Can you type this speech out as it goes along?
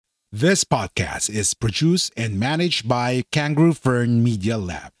This podcast is produced and managed by Kangaroo Fern Media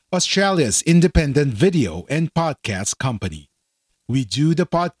Lab, Australia's independent video and podcast company. We do the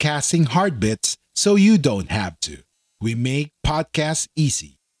podcasting hard bits so you don't have to. We make podcasts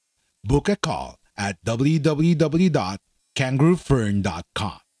easy. Book a call at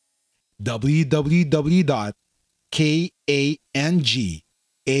www.kangaroofern.com.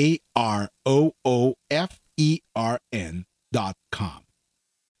 www.kangaroofern.com.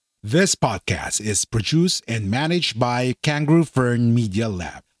 This podcast is produced and managed by Kangaroo Fern Media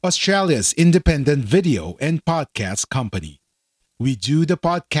Lab, Australia's independent video and podcast company. We do the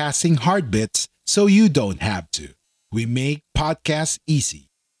podcasting hard bits so you don't have to. We make podcasts easy.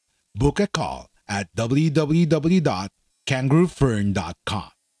 Book a call at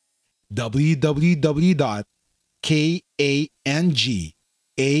www.kangaroofern.com.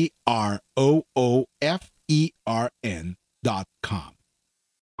 www.kangaroofern.com.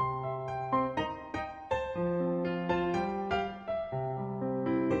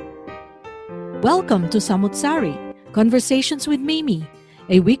 Welcome to Samutsari, Conversations with Mimi,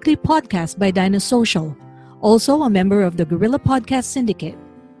 a weekly podcast by Dinosocial, also a member of the Guerrilla Podcast Syndicate.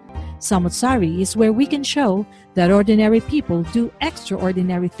 Samutsari is where we can show that ordinary people do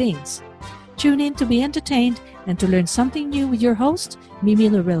extraordinary things. Tune in to be entertained and to learn something new with your host, Mimi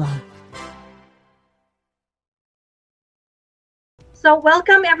Lorilla. So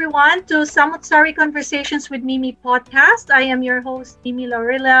welcome everyone to Samutsari Conversations with Mimi podcast. I am your host, Mimi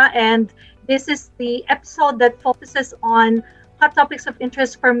Lorilla, and this is the episode that focuses on hot topics of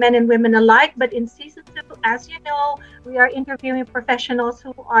interest for men and women alike. But in season 2, as you know, we are interviewing professionals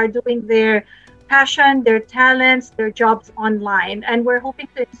who are doing their passion, their talents, their jobs online. And we're hoping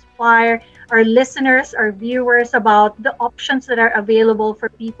to inspire our listeners, our viewers about the options that are available for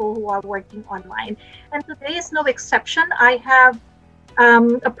people who are working online. And today is no exception. I have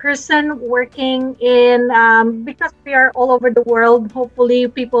a person working in, because we are all over the world, hopefully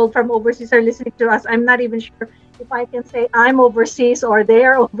people from overseas are listening to us. I'm not even sure if I can say I'm overseas or they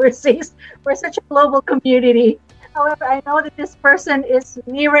are overseas. We're such a global community. However, I know that this person is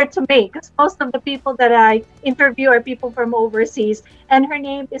nearer to me because most of the people that I interview are people from overseas. And her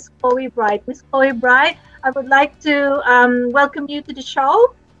name is Chloe Bright. Miss Chloe Bright, I would like to welcome you to the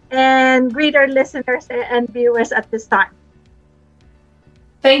show and greet our listeners and viewers at this time.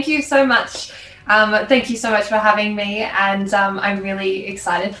 Thank you so much. Thank you so much for having me, and I'm really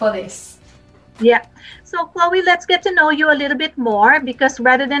excited for this. Yeah. So, Chloe, let's get to know you a little bit more, because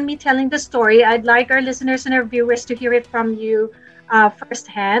rather than me telling the story, I'd like our listeners and our viewers to hear it from you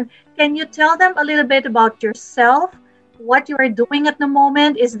firsthand. Can you tell them a little bit about yourself, what you are doing at the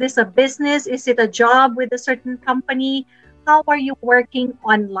moment? Is this a business? Is it a job with a certain company? How are you working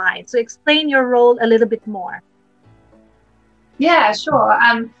online? So explain your role a little bit more. Yeah, sure.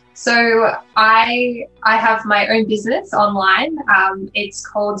 So I have my own business online. It's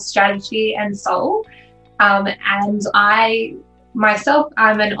called Strategy and Soul. And I'm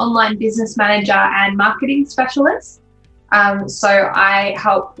an online business manager and marketing specialist. So I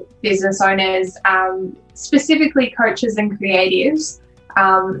help business owners, specifically coaches and creatives,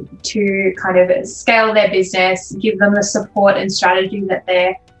 to kind of scale their business, give them the support and strategy that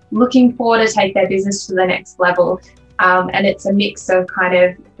they're looking for to take their business to the next level. And it's a mix of kind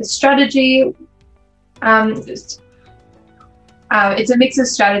of strategy. It's a mix of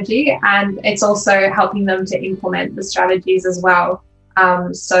strategy, and it's also helping them to implement the strategies as well.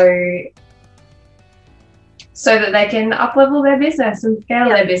 So that they can up-level their business and scale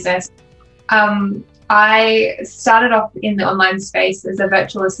their business. I started off in the online space as a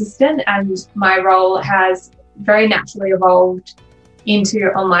virtual assistant, and my role has very naturally evolved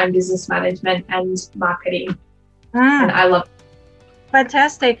into online business management and marketing. And I love it.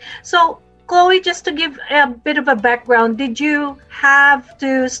 Fantastic. So, Chloe, just to give a bit of a background, did you have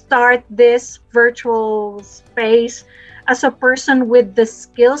to start this virtual space as a person with the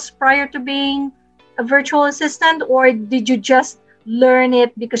skills prior to being a virtual assistant, or did you just learn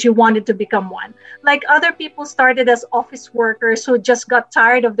it because you wanted to become one? Like other people started as office workers who just got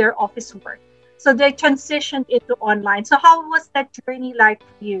tired of their office work, so they transitioned into online. So how was that journey like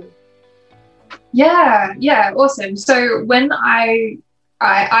for you? Yeah, awesome. So when I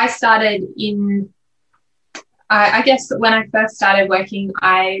started I guess when I first started working,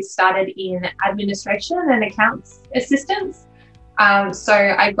 I started in administration and accounts assistance. So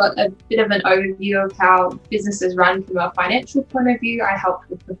I got a bit of an overview of how businesses run from a financial point of view. I helped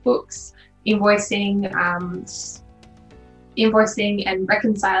with the books, invoicing and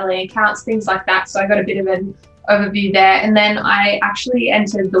reconciling accounts, things like that. So I got a bit of an overview there. And then I actually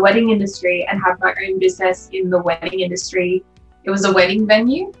entered the wedding industry and have my own business in the wedding industry it was a wedding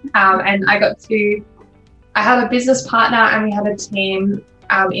venue, and I had a business partner and we had a team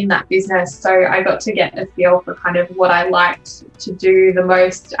in that business. So I got to get a feel for kind of what I liked to do the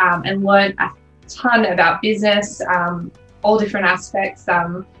most, and learn a ton about business, all different aspects.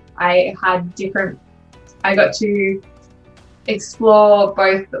 I got to explore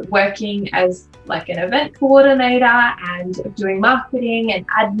both working as like an event coordinator and doing marketing and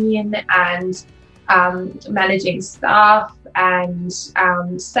admin and managing staff and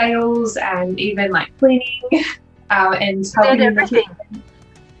sales and even like cleaning and helping everything.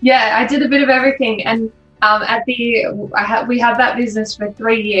 Yeah, I did a bit of everything. And we had that business for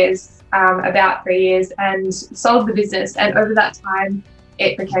 3 years, about 3 years, and sold the business. And over that time,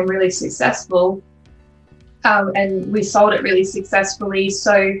 it became really successful. And we sold it really successfully.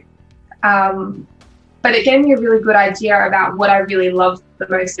 So, but it gave me a really good idea about what I really loved the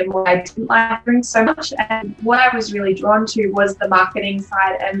most and what I didn't like doing so much. And what I was really drawn to was the marketing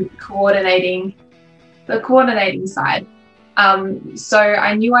side and the coordinating side. So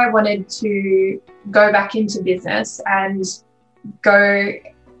I knew I wanted to go back into business and go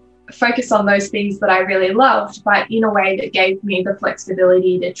focus on those things that I really loved, but in a way that gave me the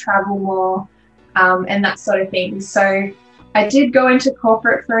flexibility to travel more, and that sort of thing. So I did go into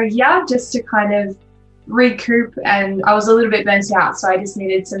corporate for a year just to kind of recoup, and I was a little bit burnt out, so I just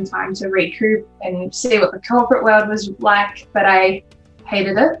needed some time to recoup and see what the corporate world was like, but I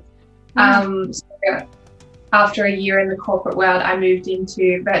hated it. So after a year in the corporate world, I moved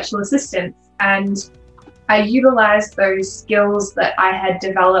into virtual assistance, and I utilized those skills that I had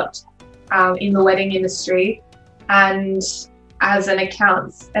developed in the wedding industry and as an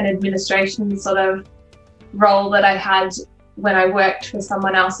accounts and administration sort of role that I had when I worked for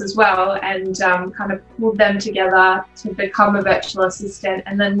someone else as well, and kind of pulled them together to become a virtual assistant,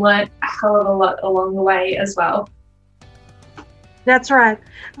 and then learned a hell of a lot along the way as well. That's right.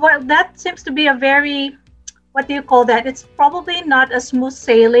 Well, that seems to be a very, what do you call that? It's probably not as smooth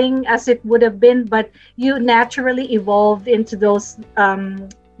sailing as it would have been, but you naturally evolved into those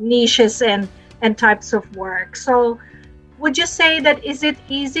niches and types of work. So would you say that is it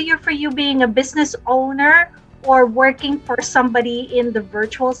easier for you being a business owner or working for somebody in the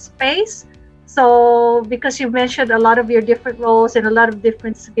virtual space? So because you mentioned a lot of your different roles and a lot of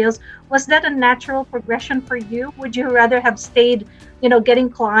different skills, was that a natural progression for you? Would you rather have stayed,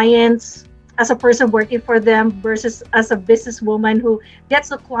 getting clients as a person working for them versus as a businesswoman who gets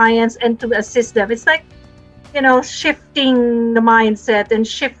the clients and to assist them? It's like, shifting the mindset and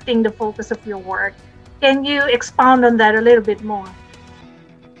shifting the focus of your work. Can you expound on that a little bit more?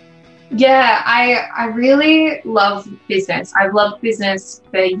 Yeah, I really love business. I've loved business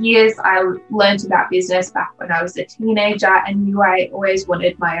for years. I learned about business back when I was a teenager and knew I always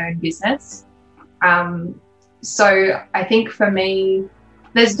wanted my own business. So I think for me,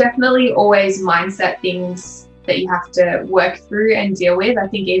 there's definitely always mindset things that you have to work through and deal with. I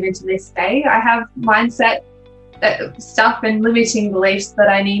think even to this day, I have mindset stuff and limiting beliefs that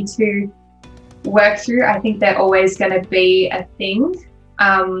I need to work through. I think they're always going to be a thing.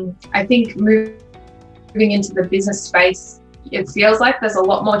 I think moving into the business space, it feels like there's a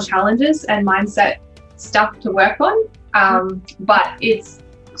lot more challenges and mindset stuff to work on, but it's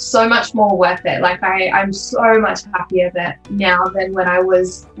so much more worth it. Like I'm so much happier now than when I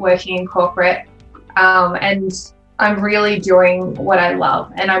was working in corporate, and I'm really doing what I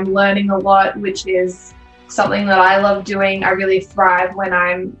love, and I'm learning a lot, which is something that I love doing. I really thrive when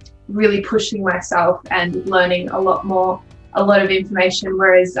I'm really pushing myself and learning a lot of information,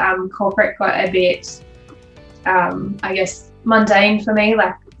 whereas corporate got a bit, I guess, mundane for me.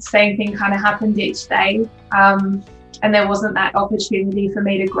 Like same thing kind of happened each day, and there wasn't that opportunity for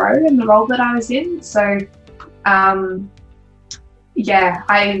me to grow in the role that I was in. So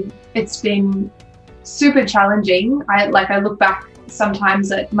it's been super challenging. I look back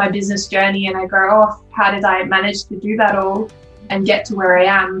sometimes at my business journey and I go, oh, how did I manage to do that all and get to where I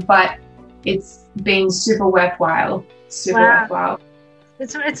am? But it's been super worthwhile. Wow.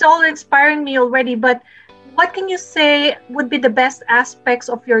 It's all inspiring me already, but what can you say would be the best aspects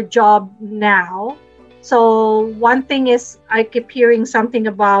of your job now? So one thing is I keep hearing something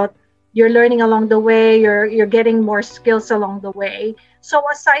about you're learning along the way, you're getting more skills along the way. So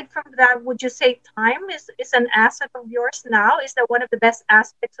aside from that, would you say time is an asset of yours now? Is that one of the best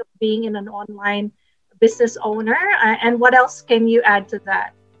aspects of being in an online business owner? And what else can you add to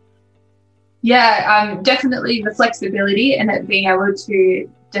that? Yeah, definitely the flexibility and it being able to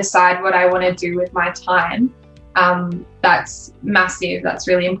decide what I want to do with my time. That's massive. That's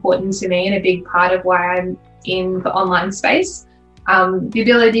really important to me and a big part of why I'm in the online space. The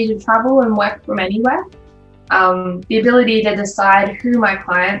ability to travel and work from anywhere. the ability to decide who my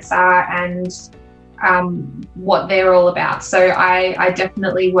clients are and what they're all about. So I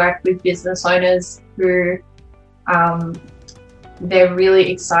definitely work with business owners who they're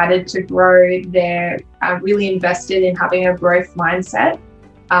really excited to grow. They're really invested in having a growth mindset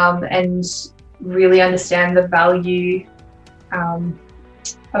and really understand the value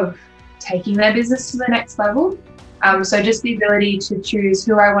of taking their business to the next level. So just the ability to choose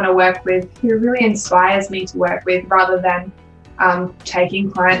who I want to work with, who really inspires me to work with, rather than taking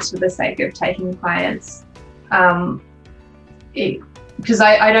clients for the sake of taking clients. Because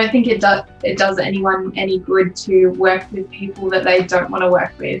I don't think it does anyone any good to work with people that they don't want to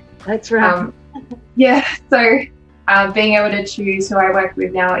work with. That's right. So being able to choose who I work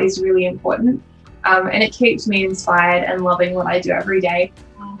with now is really important. And it keeps me inspired and loving what I do every day.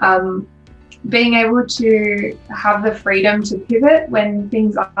 Being able to have the freedom to pivot when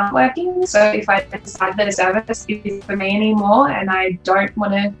things aren't working. So if I decide that a service isn't for me anymore and I don't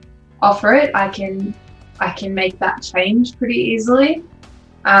want to offer it, I can make that change pretty easily.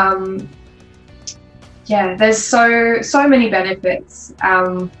 There's so many benefits.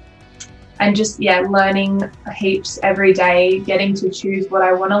 And just learning heaps every day, getting to choose what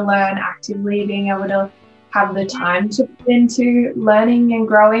I want to learn actively, being able to have the time to put into learning and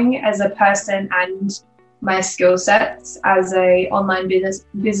growing as a person and my skill sets as a online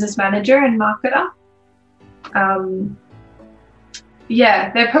business manager and marketer.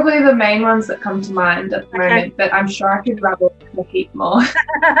 They're probably the main ones that come to mind at the moment, but I'm sure I could rabble a heap more.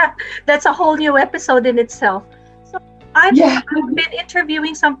 That's a whole new episode in itself. So I've been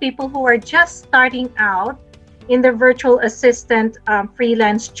interviewing some people who are just starting out in the virtual assistant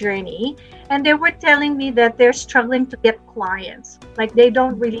freelance journey, and they were telling me that they're struggling to get clients. Like they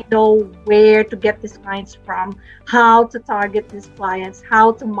don't really know where to get these clients from, how to target these clients,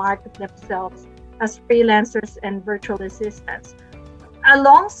 how to market themselves as freelancers and virtual assistants.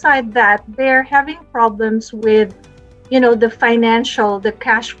 Alongside that, they're having problems with, the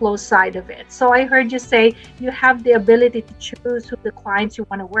cash flow side of it. So I heard you say you have the ability to choose who the clients you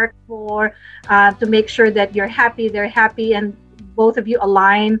want to work for, to make sure that you're happy, they're happy, and both of you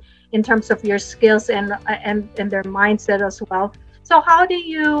align in terms of your skills and their mindset as well. So how do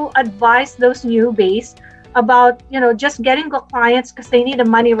you advise those newbies about, just getting the clients because they need the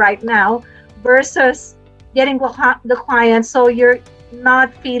money right now versus getting the clients so you're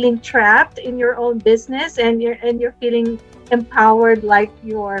not feeling trapped in your own business and you're feeling empowered like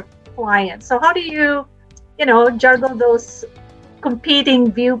your client? So how do you juggle those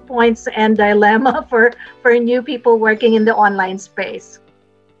competing viewpoints and dilemma for new people working in the online space?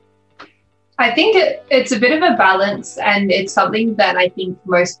 I think it's a bit of a balance, and it's something that I think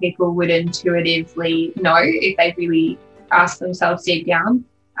most people would intuitively know if they really ask themselves deep down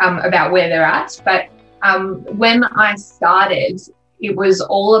about where they're at. But when I started, it was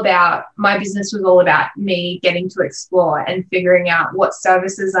all about, my business was all about me getting to explore and figuring out what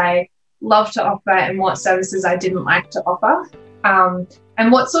services I love to offer and what services I didn't like to offer,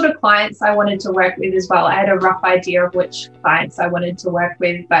 and what sort of clients I wanted to work with as well. I had a rough idea of which clients I wanted to work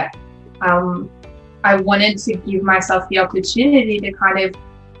with, but I wanted to give myself the opportunity to kind of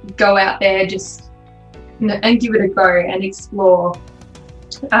go out there and give it a go and explore.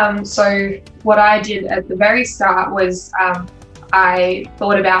 So what I did at the very start was I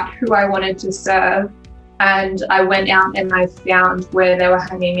thought about who I wanted to serve, and I went out and I found where they were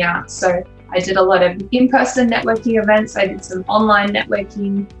hanging out. So I did a lot of in-person networking events. I did some online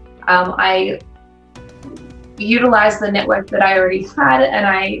networking. I utilized the network that I already had, and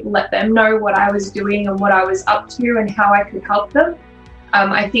I let them know what I was doing and what I was up to and how I could help them.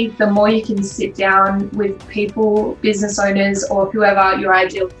 I think the more you can sit down with people, business owners, or whoever your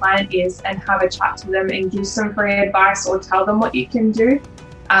ideal client is, and have a chat to them and give some free advice or tell them what you can do,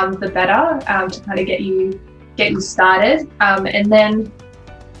 the better, to kind of get you started. And then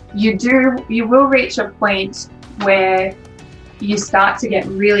you will reach a point where you start to get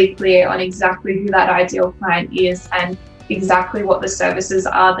really clear on exactly who that ideal client is and exactly what the services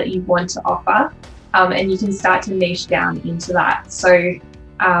are that you want to offer. And you can start to niche down into that. So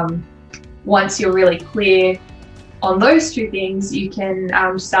once you're really clear on those two things, you can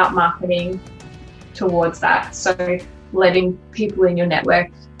start marketing towards that. So letting people in your network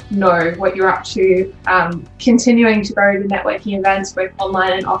know what you're up to, continuing to go to networking events, both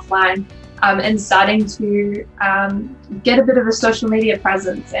online and offline, and starting to get a bit of a social media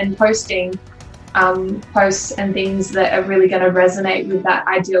presence and posting posts and things that are really going to resonate with that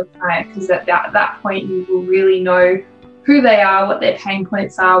ideal client, because at that point you will really know who they are, what their pain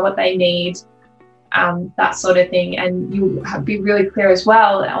points are, what they need, that sort of thing. And you'll be really clear as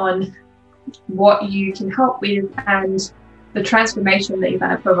well on what you can help with and the transformation that you're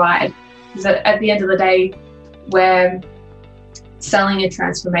going to provide. Because at the end of the day, we're selling a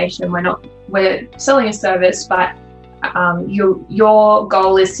transformation. We're selling a service, but your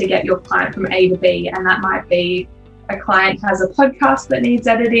goal is to get your client from A to B, and that might be a client has a podcast that needs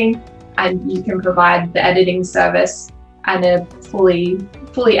editing, and you can provide the editing service and a fully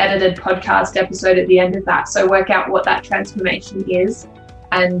edited podcast episode at the end of that. So work out what that transformation is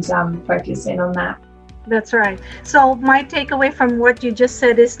and focus in on that. That's right. So my takeaway from what you just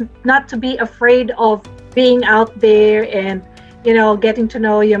said is not to be afraid of being out there and, getting to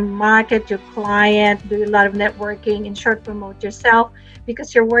know your market, your client, do a lot of networking, in short, promote yourself,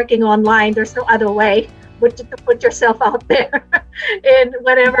 because you're working online. There's no other way but to put yourself out there in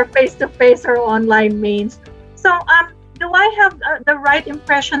whatever face-to-face or online means. So do I have the right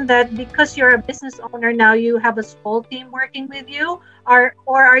impression that because you're a business owner now, you have a small team working with you, or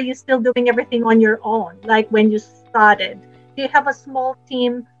are you still doing everything on your own, like when you started? Do you have a small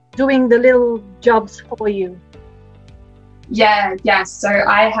team doing the little jobs for you? Yeah. So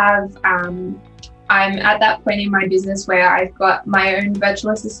I have, I'm at that point in my business where I've got my own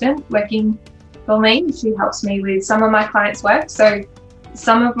virtual assistant working for me. She helps me with some of my clients' work. So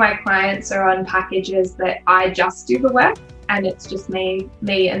some of my clients are on packages that I just do the work, and it's just me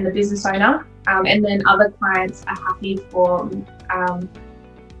and the business owner. And then other clients are happy for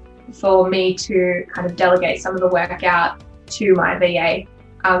me to kind of delegate some of the work out to my VA.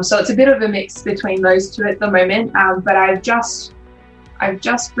 So it's a bit of a mix between those two at the moment. But I've just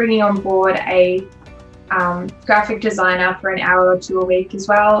bringing on board a graphic designer for an hour or two a week as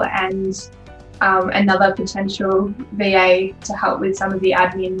well, and another potential VA to help with some of the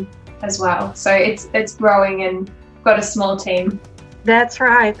admin as well. So it's growing and got a small team. That's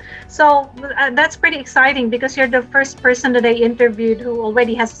right. So that's pretty exciting, because you're the first person that I interviewed who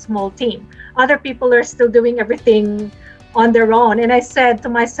already has a small team. Other people are still doing everything on their own. And I said to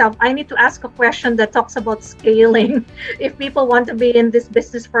myself, I need to ask a question that talks about scaling. If people want to be in this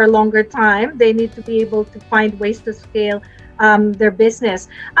business for a longer time, they need to be able to find ways to scale their business.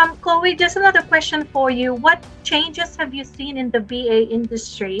 Chloe, just another question for you. What changes have you seen in the VA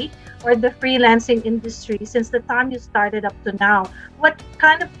industry or the freelancing industry since the time you started up to now? What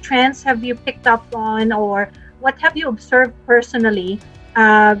kind of trends have you picked up on, or what have you observed personally?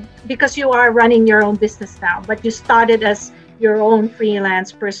 Because you are running your own business now, but you started as your own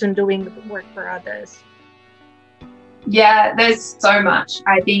freelance person doing work for others. Yeah, there's so much.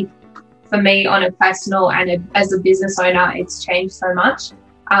 I think for me, on a personal and as a business owner, it's changed so much.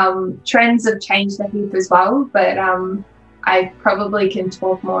 Trends have changed a heap as well, but I probably can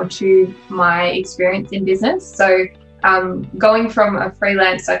talk more to my experience in business. So going from a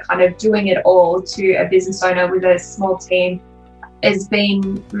freelancer kind of doing it all to a business owner with a small team has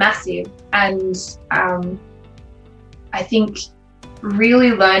been massive. And I think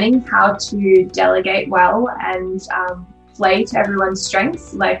really learning how to delegate well and play to everyone's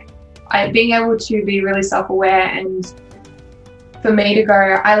strengths, being able to be really self-aware, and for me to go,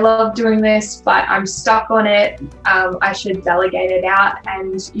 I love doing this, but I'm stuck on it. I should delegate it out.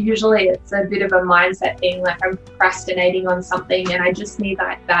 And usually it's a bit of a mindset thing, like I'm procrastinating on something and I just need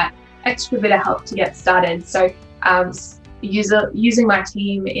that extra bit of help to get started. So using my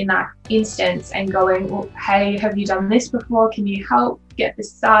team in that instance and going, well, hey, have you done this before? Can you help get this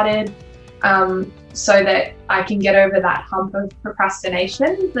started? So that I can get over that hump of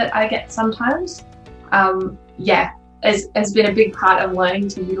procrastination that I get sometimes. Has been a big part of learning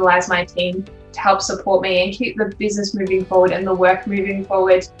to utilize my team to help support me and keep the business moving forward and the work moving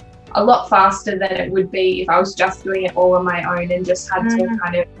forward a lot faster than it would be if I was just doing it all on my own and just had to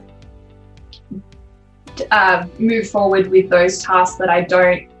kind of move forward with those tasks that I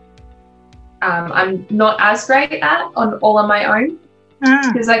don't, I'm not as great at all on my own.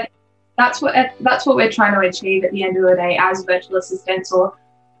 Because that's what we're trying to achieve at the end of the day as virtual assistants or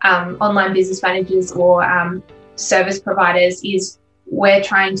online business managers or service providers, is we're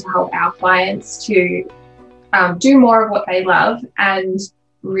trying to help our clients to do more of what they love and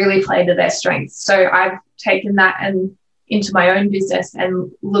really play to their strengths. So I've taken that and into my own business and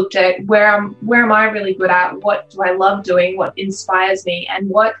looked at where am I really good at, what do I love doing, what inspires me, and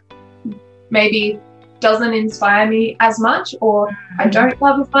what maybe doesn't inspire me as much, or I don't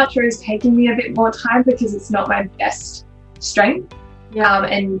love as much, or is taking me a bit more time because it's not my best strength.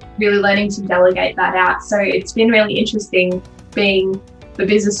 And really learning to delegate that out. So it's been really interesting being the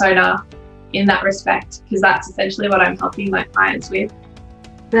business owner in that respect, because that's essentially what I'm helping my clients with.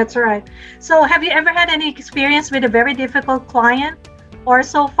 That's right. So have you ever had any experience with a very difficult client, or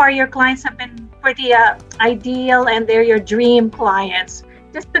so far your clients have been pretty ideal and they're your dream clients?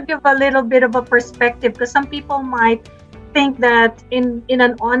 just to give a little bit of a perspective, because some people might think that in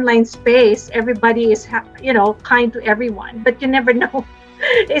an online space, everybody is, kind to everyone, but you never know.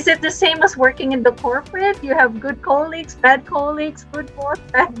 Is it the same as working in the corporate? You have good colleagues, bad colleagues, good boss,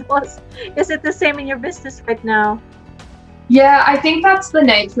 bad boss. Is it the same in your business right now? Yeah, I think that's the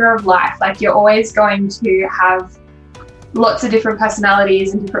nature of life. Like, you're always going to have lots of different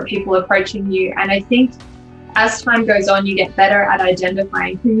personalities and different people approaching you. And I think as time goes on, you get better at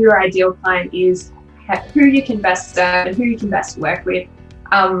identifying who your ideal client is, who you can best serve, and who you can best work with.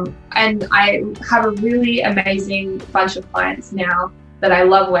 And I have a really amazing bunch of clients now that I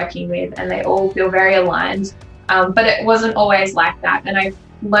love working with, and they all feel very aligned. But it wasn't always like that. And I've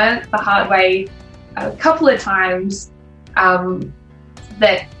learned the hard way a couple of times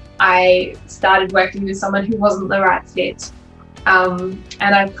that I started working with someone who wasn't the right fit. And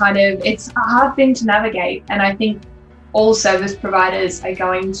it's a hard thing to navigate. And I think all service providers are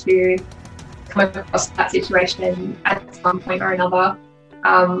going to come across that situation at some point or another.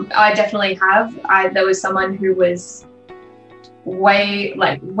 I definitely have. There was someone who was way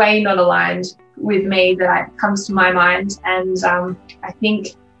not aligned with me that comes to my mind. And I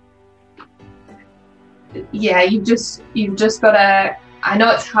think, you've just got to, I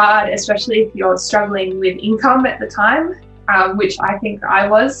know it's hard, especially if you're struggling with income at the time, which I think I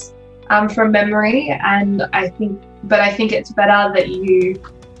was from memory. And I think it's better that you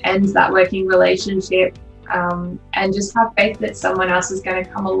end that working relationship and just have faith that someone else is going to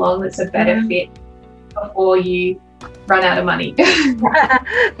come along that's a better fit before you run out of money.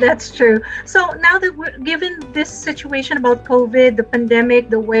 That's true. So now that we're given this situation about COVID, the pandemic,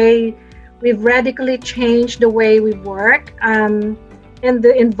 the way we've radically changed the way we work, and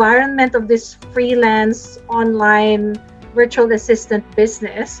the environment of this freelance online virtual assistant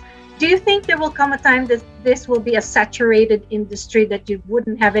business, do you think there will come a time that this will be a saturated industry, that you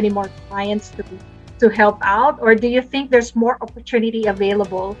wouldn't have any more clients to help out? Or do you think there's more opportunity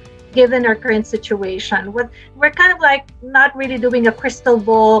available given our current situation? We're kind of like not really doing a crystal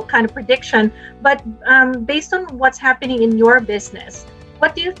ball kind of prediction, but based on what's happening in your business,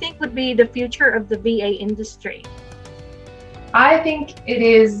 what do you think would be the future of the VA industry? I think it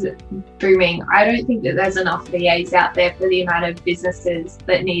is booming. I don't think that there's enough VAs out there for the amount of businesses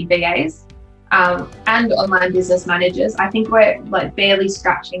that need VAs and online business managers. I think we're barely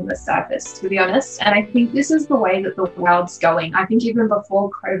scratching the surface, to be honest. And I think this is the way that the world's going. I think even before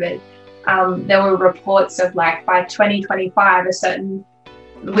COVID, there were reports of by 2025,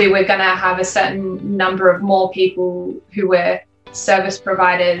 we were going to have a certain number of more people who were service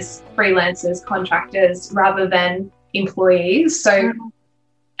providers, freelancers, contractors, rather than employees. So,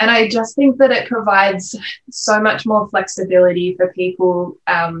 and I just think that it provides so much more flexibility for people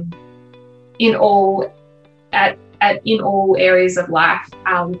in all areas of life,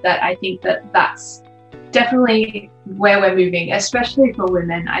 that I think that's definitely where we're moving, especially for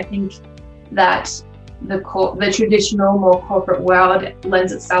women. I think that the traditional, more corporate world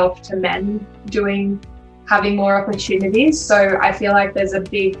lends itself to men having more opportunities. So I feel like there's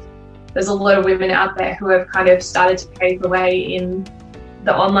a lot of women out there who have kind of started to pave the way in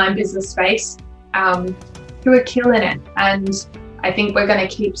the online business space, who are killing it. And I think we're going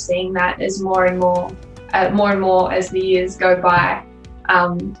to keep seeing that as more and more as the years go by.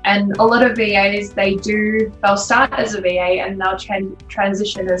 And a lot of VAs, they'll start as a VA and they'll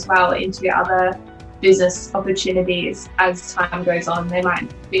transition as well into other business opportunities as time goes on. They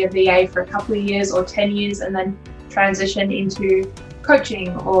might be a VA for a couple of years or 10 years and then transition into coaching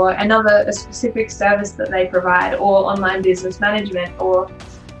or a specific service that they provide, or online business management or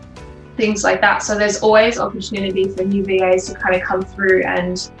things like that. So there's always opportunity for new VAs to kind of come through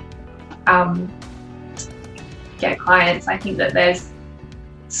and get clients. I think that there's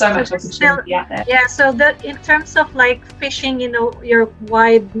so much opportunity out there. Yeah, so that in terms of fishing, your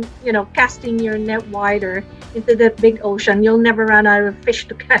wide, casting your net wider into that big ocean, you'll never run out of fish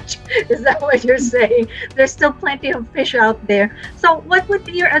to catch. Is that what you're saying? There's still plenty of fish out there. So what would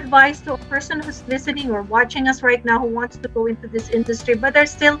be your advice to a person who's listening or watching us right now who wants to go into this industry, but they're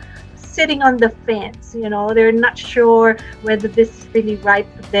still sitting on the fence? They're not sure whether this is really right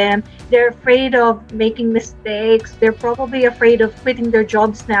for them. They're afraid of making mistakes. They're probably afraid of quitting their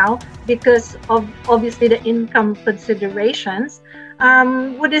jobs now because of obviously the income considerations.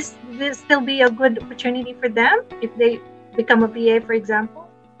 Would this still be a good opportunity for them if they become a VA, for example?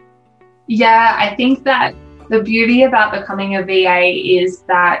 Yeah, I think that the beauty about becoming a VA is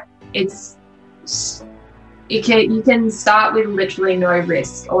that you can start with literally no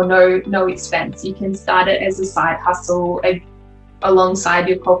risk or no expense. You can start it as a side hustle alongside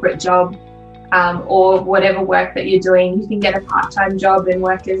your corporate job. or whatever work that you're doing. You can get a part-time job and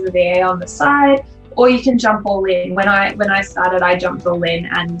work as a VA on the side, or you can jump all in. When I started, I jumped all in,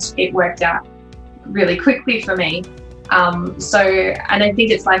 and it worked out really quickly for me. And I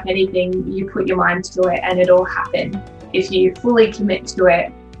think it's like anything, you put your mind to it and it'll happen. If you fully commit to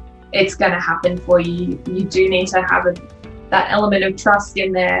it, it's going to happen for you. You do need to have that element of trust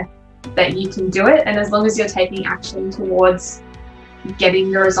in there that you can do it. And as long as you're taking action towards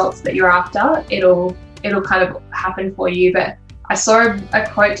getting the results that you're after, it'll kind of happen for you. But I saw a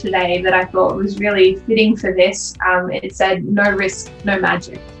quote today that I thought was really fitting for this. It said, "No risk, no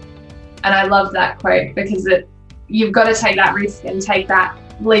magic." And I love that quote because you've got to take that risk and take that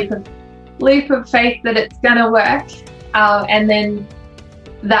leap of faith that it's going to work. And then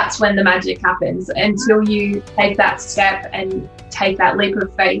that's when the magic happens. Until you take that step and take that leap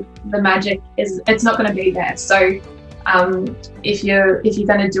of faith, the magic it's not going to be there. So if you're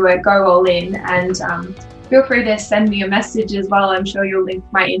going to do it, go all in, and feel free to send me a message as well. I'm sure you'll link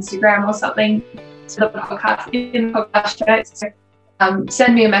my Instagram or something to the podcast in the podcast notes. So,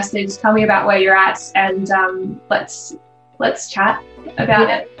 send me a message, tell me about where you're at, and let's chat about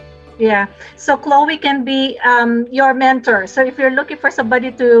it. Yeah. So Chloe can be your mentor. So if you're looking for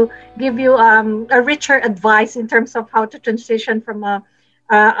somebody to give you a richer advice in terms of how to transition from a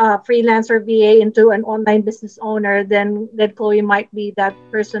freelancer VA into an online business owner, then Chloe might be that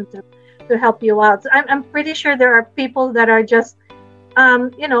person to help you out. I'm pretty sure there are people that are just,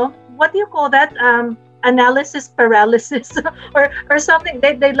 what do you call that? Analysis paralysis or something.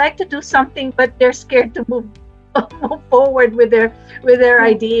 They like to do something, but they're scared to move forward with their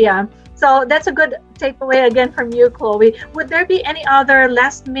idea. So that's a good takeaway again from you, Chloe. Would there be any other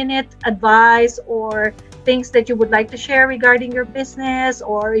last minute advice or things that you would like to share regarding your business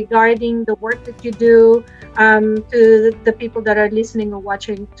or regarding the work that you do to the people that are listening or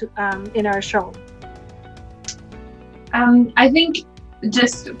watching in our show? I think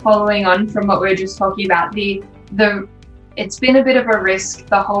just following on from what we were just talking about, it's been a bit of a risk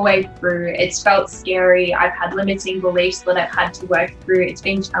the whole way through. It's felt scary. I've had limiting beliefs that I've had to work through. It's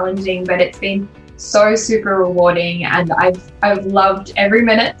been challenging, but it's been so super rewarding, and I've loved every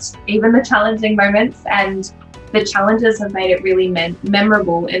minute, even the challenging moments, and the challenges have made it really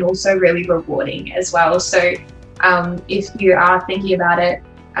memorable and also really rewarding as well. So if you are thinking about it,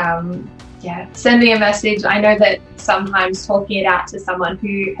 send me a message. I know that sometimes talking it out to someone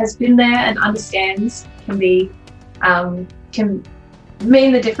who has been there and understands can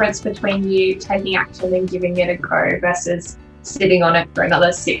mean the difference between you taking action and giving it a go versus sitting on it for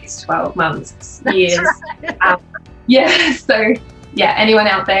another 6, 12 months, years. Right. So anyone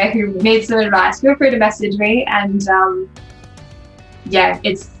out there who needs some advice, feel free to message me, and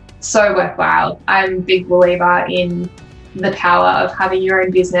it's so worthwhile. I'm a big believer in the power of having your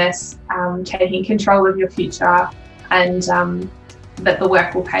own business, taking control of your future, and that the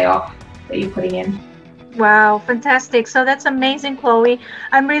work will pay off that you're putting in. Wow, fantastic. So that's amazing, Chloe.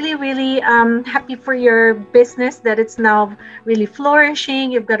 I'm really, really happy for your business, that it's now really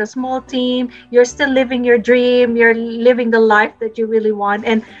flourishing. You've got a small team. You're still living your dream. You're living the life that you really want.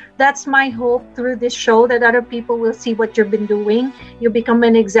 And that's my hope through this show, that other people will see what you've been doing. You become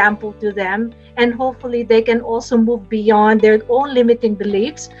an example to them. And hopefully they can also move beyond their own limiting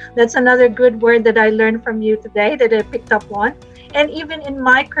beliefs. That's another good word that I learned from you today that I picked up on. And even in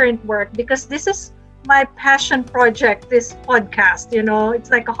my current work, because this is my passion project, this podcast,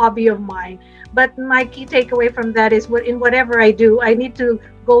 it's like a hobby of mine. But my key takeaway from that is in whatever I do, I need to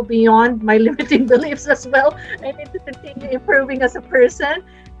go beyond my limiting beliefs as well. I need to continue improving as a person.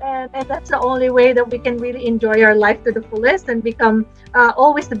 And that's the only way that we can really enjoy our life to the fullest and become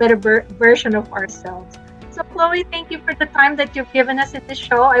always the better version of ourselves. So Chloe, thank you for the time that you've given us in this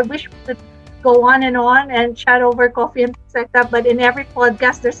show. I wish we could go on and chat over coffee and things like that, but in every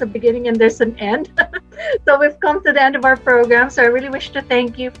podcast there's a beginning and there's an end. So we've come to the end of our program, so I really wish to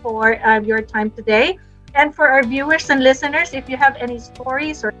thank you for your time today. And for our viewers and listeners, if you have any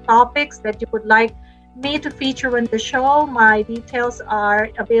stories or topics that you would like me to feature on the show, my details are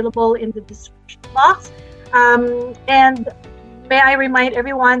available in the description box. And may I remind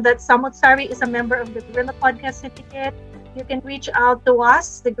everyone that Samut Sari is a member of the Guerrilla Podcast Syndicate. You can reach out to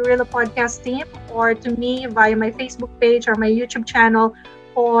us, the Guerrilla Podcast team, or to me via my Facebook page or my YouTube channel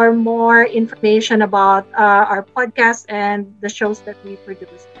for more information about our podcast and the shows that we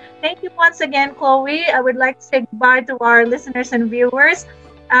produce. Thank you once again, Chloe. I would like to say goodbye to our listeners and viewers.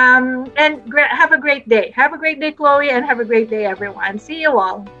 And have a great day. Have a great day, Chloe, and have a great day, everyone. See you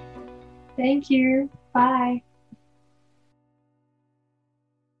all. Thank you. Bye.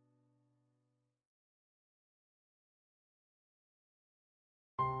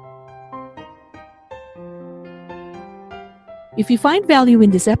 If you find value in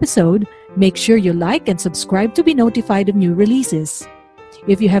this episode, make sure you like and subscribe to be notified of new releases.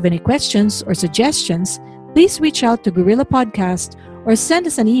 If you have any questions or suggestions, please reach out to Gorilla Podcast or send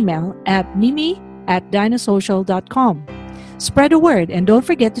us an email at mimi@dinosocial.com. Spread the word and don't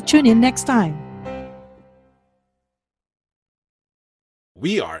forget to tune in next time.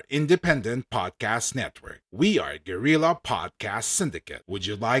 We are Independent Podcast Network. We are Guerrilla Podcast Syndicate. Would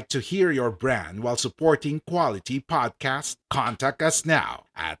you like to hear your brand while supporting quality podcasts? Contact us now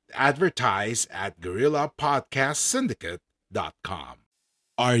at advertise@guerrillapodcastsyndicate.com.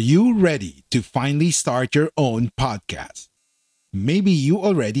 Are you ready to finally start your own podcast? Maybe you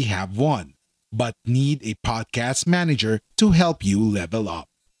already have one, but need a podcast manager to help you level up.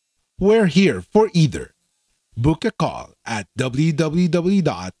 We're here for either. Book a call at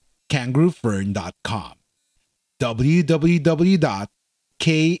www.kangaroofern.com,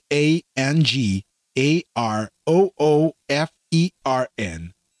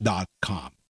 www.kangaroofern.com.